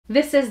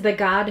This is The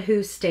God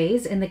Who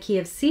Stays in the Key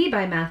of C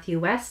by Matthew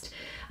West.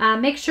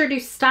 Make sure to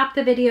stop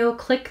the video,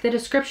 click the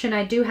description.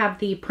 I do have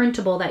the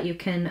printable that you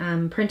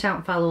can print out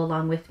and follow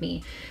along with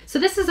me. So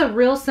this is a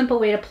real simple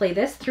way to play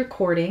this through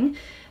chording.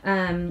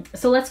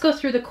 So let's go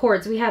through the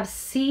chords. We have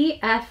C,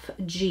 F,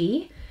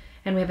 G,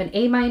 and we have an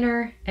A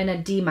minor and a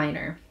D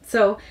minor.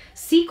 So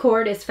C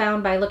chord is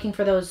found by looking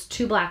for those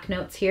two black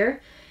notes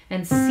here,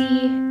 and C,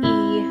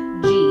 E,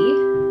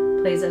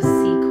 G plays a C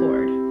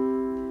chord.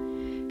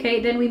 Okay,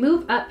 then we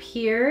move up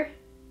here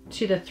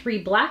to the three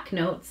black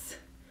notes.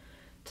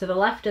 To the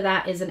left of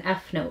that is an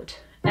F note,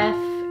 F,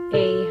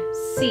 A,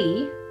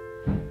 C.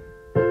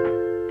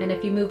 And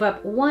if you move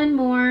up one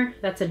more,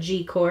 that's a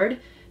G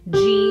chord, G,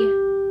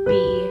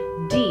 B,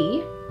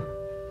 D.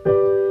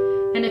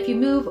 And if you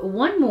move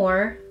one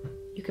more,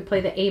 you could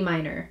play the A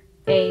minor,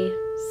 A,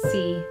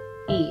 C,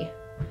 E.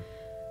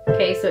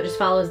 Okay, so it just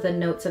follows the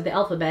notes of the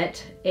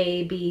alphabet,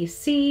 A, B,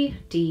 C,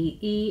 D,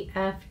 E,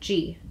 F,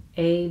 G.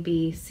 A,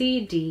 B,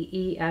 C, D,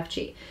 E, F,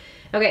 G.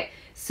 Okay,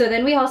 so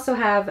then we also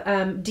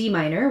have D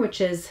minor,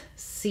 which is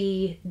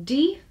C,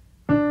 D,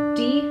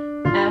 D,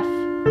 F,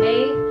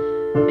 A,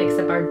 makes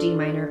up our D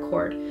minor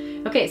chord.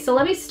 Okay, so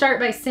let me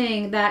start by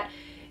saying that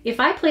if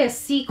I play a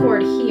C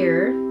chord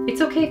here,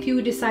 it's okay if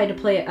you decide to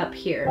play it up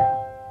here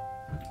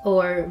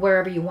or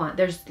wherever you want.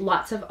 There's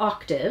lots of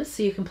octaves,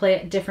 so you can play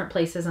it at different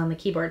places on the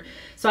keyboard.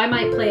 So I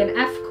might play an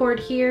F chord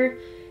here,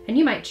 and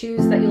you might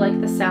choose that you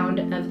like the sound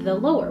of the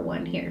lower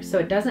one here. So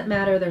it doesn't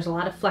matter, there's a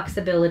lot of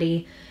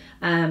flexibility.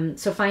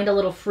 So find a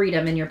little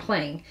freedom in your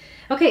playing.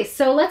 Okay,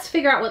 so let's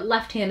figure out what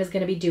left hand is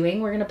going to be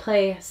doing. We're going to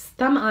play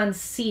thumb on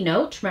C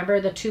note.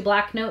 Remember the two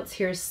black notes?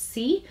 Here's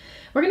C.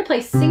 We're going to play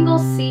single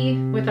C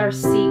with our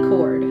C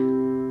chord.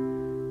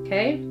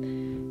 Okay,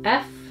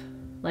 F,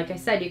 like I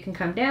said, you can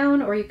come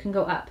down or you can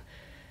go up.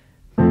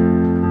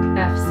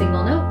 F,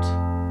 single note.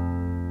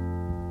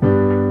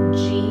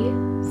 G,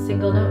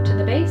 single note to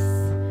the bass.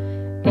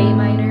 A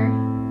minor.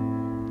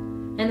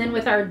 And then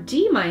with our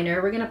D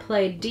minor, we're going to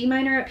play D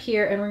minor up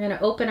here, and we're going to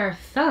open our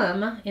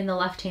thumb in the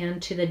left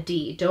hand to the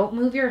D. Don't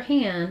move your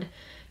hand,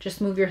 just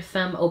move your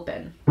thumb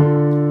open.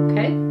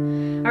 Okay?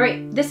 All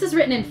right, this is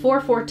written in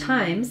 4/4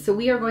 times, so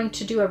we are going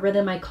to do a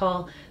rhythm I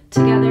call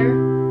together,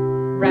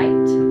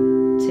 right,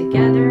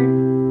 together,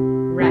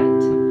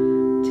 right,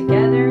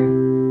 together,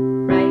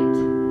 right,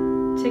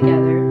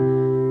 together,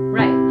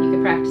 right. You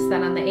can practice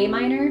that on the A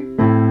minor.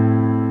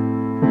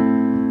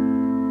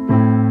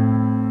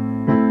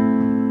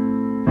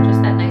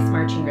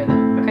 Marching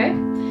rhythm, okay?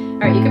 All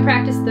right, you can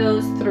practice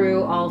those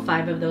through all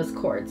 5 of those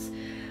chords.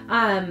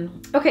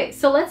 Okay,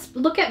 so let's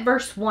look at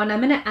verse 1.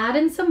 I'm going to add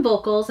in some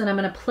vocals and I'm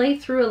going to play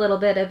through a little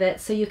bit of it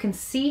so you can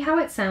see how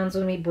it sounds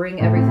when we bring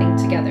everything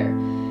together.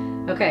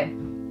 Okay.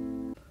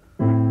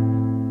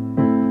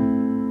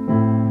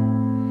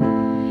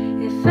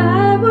 If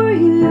I were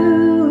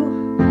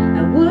you,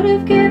 I would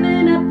have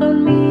given up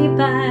on me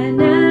by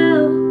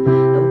now.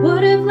 I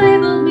would have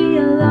labeled me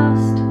a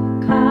lost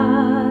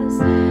cause,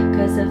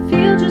 'cause I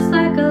feel just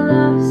like a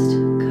lost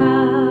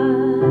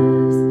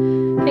cause.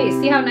 Okay,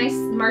 see how nice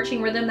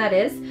marching rhythm that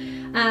is?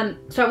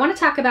 So I want to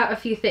talk about a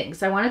few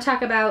things. I want to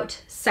talk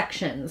about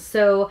sections.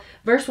 So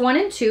verse 1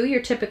 and 2,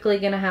 you're typically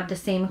going to have the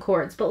same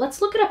chords, but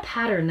let's look at a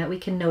pattern that we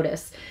can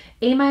notice.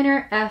 A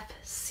minor, F,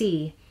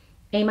 C,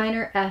 A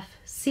minor, F,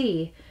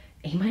 C,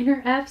 A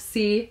minor, F,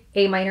 C,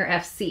 A minor,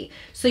 F, C.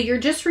 So you're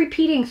just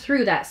repeating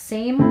through that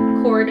same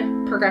chord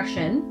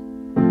progression.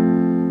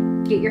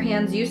 Get your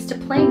hands used to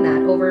playing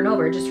that over and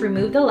over. Just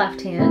remove the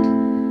left hand.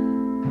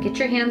 Get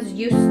your hands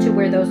used to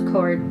where those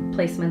chord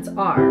placements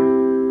are.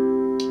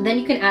 Then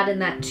you can add in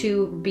that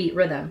 2-beat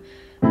rhythm.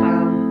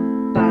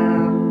 Bum,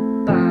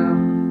 bum,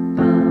 bum,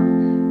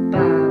 bum,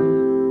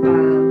 bum,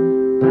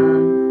 bum,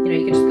 bum. You know,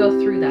 you can just go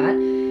through that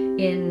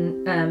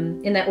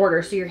in that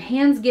order, so your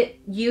hands get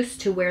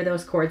used to where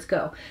those chords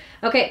go.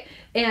 Okay,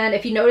 and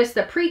if you notice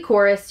the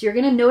pre-chorus, you're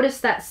going to notice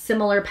that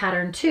similar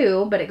pattern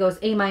too, but it goes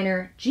A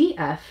minor, G,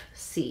 F,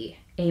 C,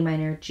 A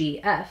minor,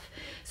 G, F.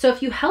 So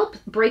if you help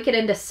break it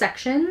into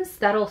sections,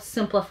 that'll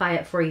simplify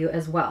it for you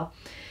as well.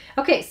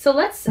 Okay, so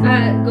let's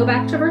go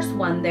back to verse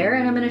 1 there,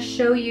 and I'm going to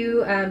show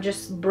you,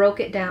 just break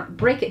it down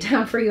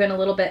for you in a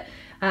little bit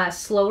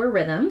slower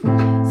rhythm,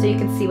 so you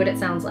can see what it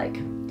sounds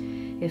like.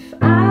 If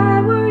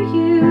I were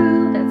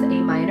you, that's A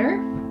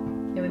minor,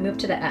 and we move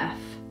to the F.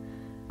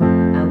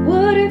 I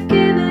would have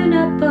given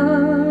up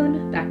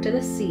on, back to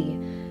the C,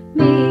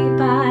 me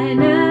by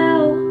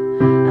now.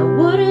 I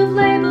would have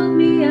labeled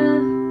me a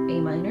A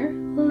minor,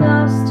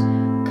 lost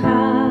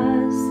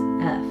cause,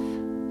 F,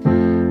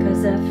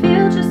 'cause I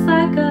feel just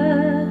like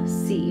a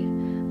C,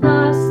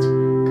 lost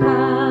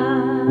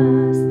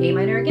cause, A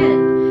minor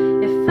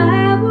again. If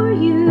I were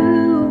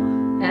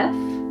you, F,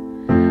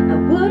 I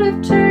would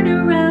have turned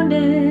around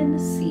and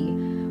C,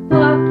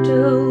 walked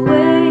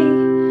away.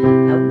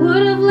 I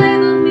would have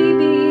labeled me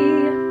B,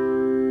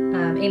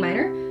 A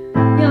minor,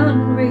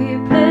 beyond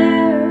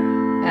repair,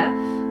 F,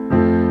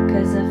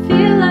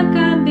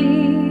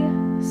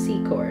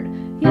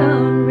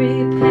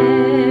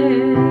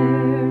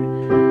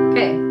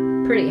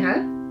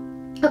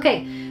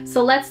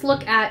 So let's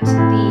look at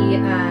the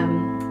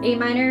A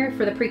minor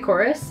for the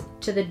pre-chorus,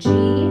 to the G,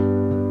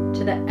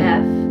 to the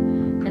F,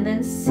 and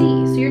then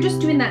C. So you're just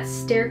doing that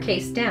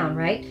staircase down,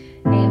 right?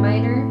 A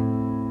minor,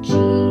 G,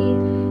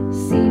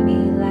 see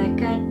me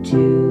like I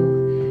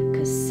do,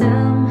 'cause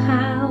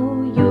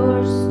somehow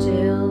you're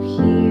still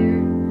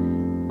here.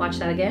 Watch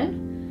that again.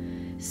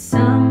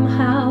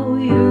 Somehow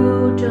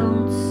you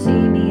don't see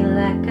me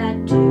like I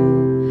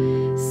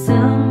do,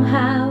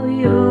 somehow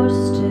you're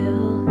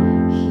still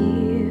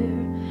here.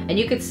 And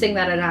you could sing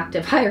that an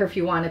octave higher if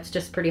you want, it's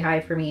just pretty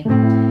high for me.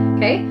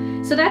 Okay,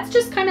 so that's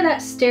just kind of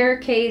that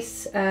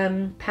staircase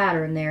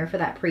pattern there for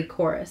that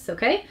pre-chorus,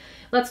 okay?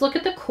 Let's look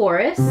at the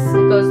chorus.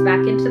 It goes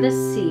back into the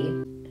C.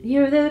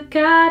 You're the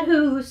God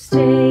who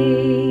stays,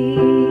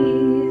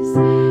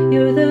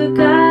 you're the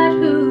God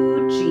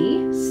who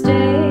G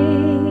stays.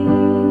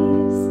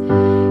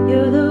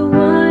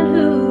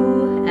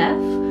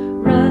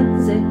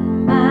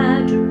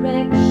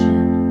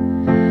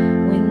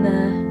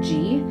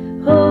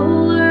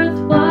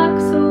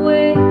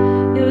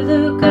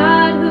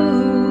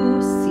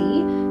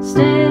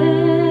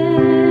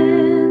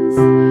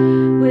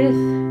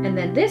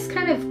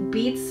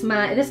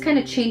 This kind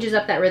of changes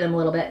up that rhythm a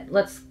little bit.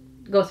 Let's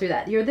go through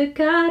that. You're the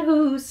God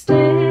who stands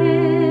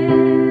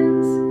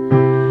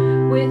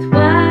with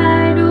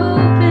wide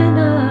open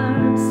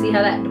arms. See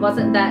how that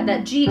wasn't,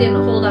 that G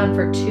didn't hold on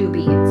for 2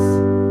 beats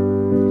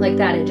like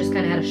that. It just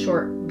kind of had a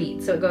short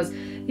beat. So it goes,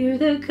 you're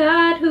the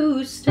God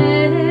who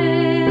stands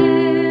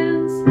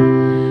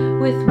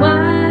with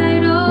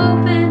wide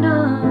open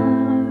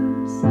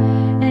arms,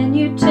 and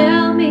you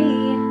tell me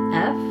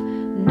F,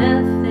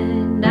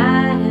 nothing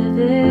I have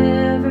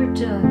ever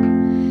done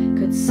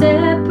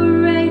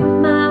separate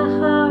my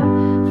heart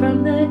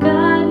from the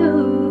God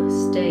who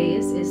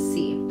stays, is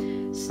C.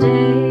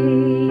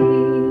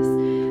 Stays.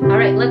 All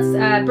right, let's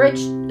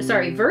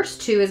verse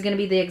 2 is going to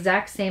be the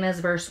exact same as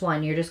verse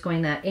 1. You're just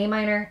going that A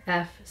minor,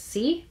 F,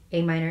 C,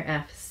 A minor,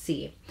 F,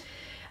 C.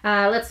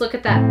 Let's look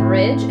at that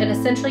bridge, and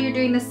essentially you're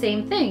doing the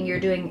same thing.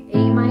 You're doing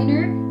A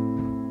minor,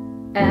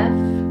 F,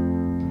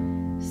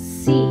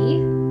 C,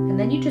 and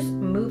then you just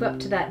move up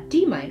to that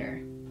D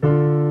minor.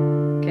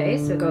 Okay,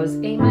 so it goes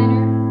A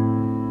minor,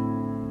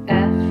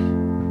 F,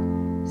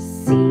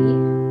 C,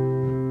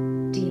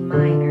 D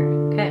minor.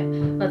 Okay,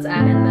 let's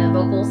add in the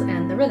vocals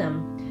and the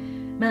rhythm.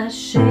 My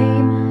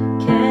shame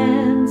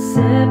can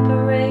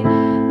separate,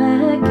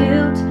 my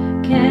guilt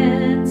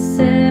can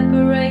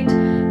separate,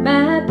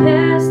 my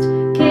past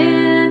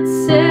can't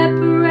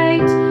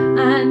separate,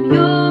 I'm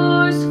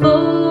yours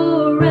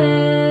forever.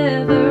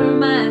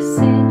 My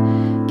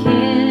sin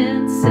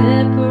can't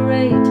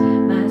separate,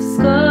 my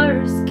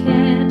scars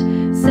can't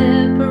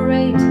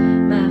separate,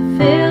 my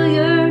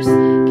failures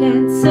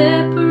can't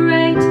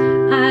separate,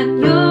 I'm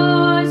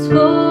yours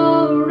forever.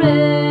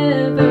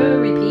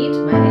 Repeat.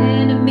 My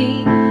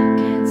enemy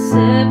can't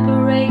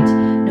separate,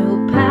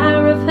 no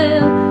power of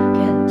hell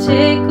can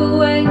take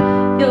away,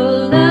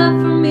 your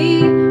love for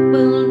me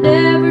will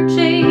never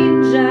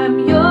change, I'm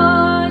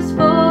yours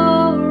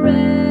forever.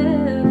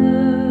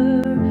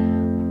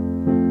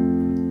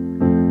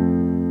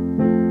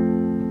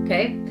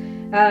 Okay,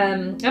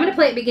 I'm going to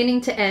play it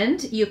beginning to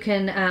end. You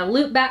can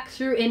loop back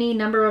through any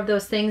number of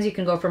those things. You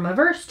can go from a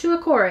verse to a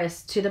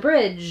chorus, to the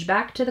bridge,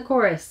 back to the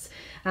chorus.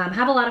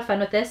 Have a lot of fun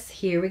with this.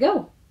 Here we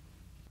go.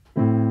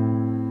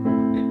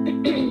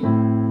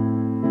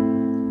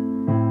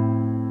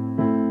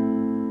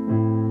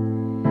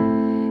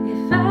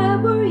 If I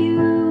were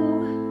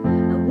you,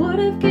 I would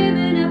have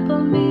given up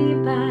on me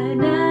by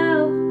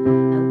now.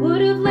 I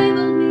would have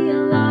labeled me a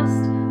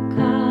lost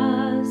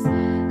cause,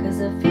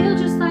 'cause I feel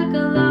just like a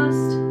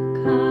lost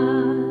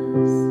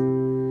cause.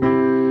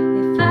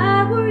 If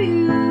I were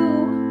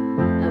you,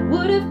 I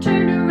would have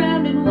turned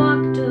around and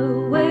walked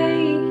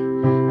away.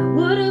 I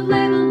would have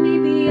labeled me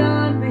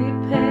beyond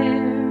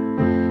repair,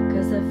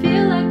 'cause I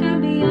feel like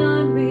I'm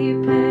beyond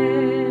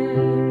repair.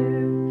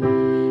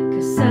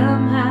 'Cause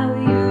somehow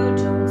you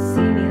don't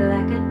see me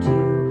like I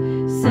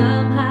do,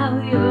 somehow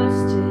you're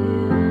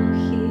still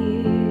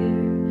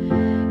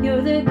here.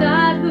 You're the God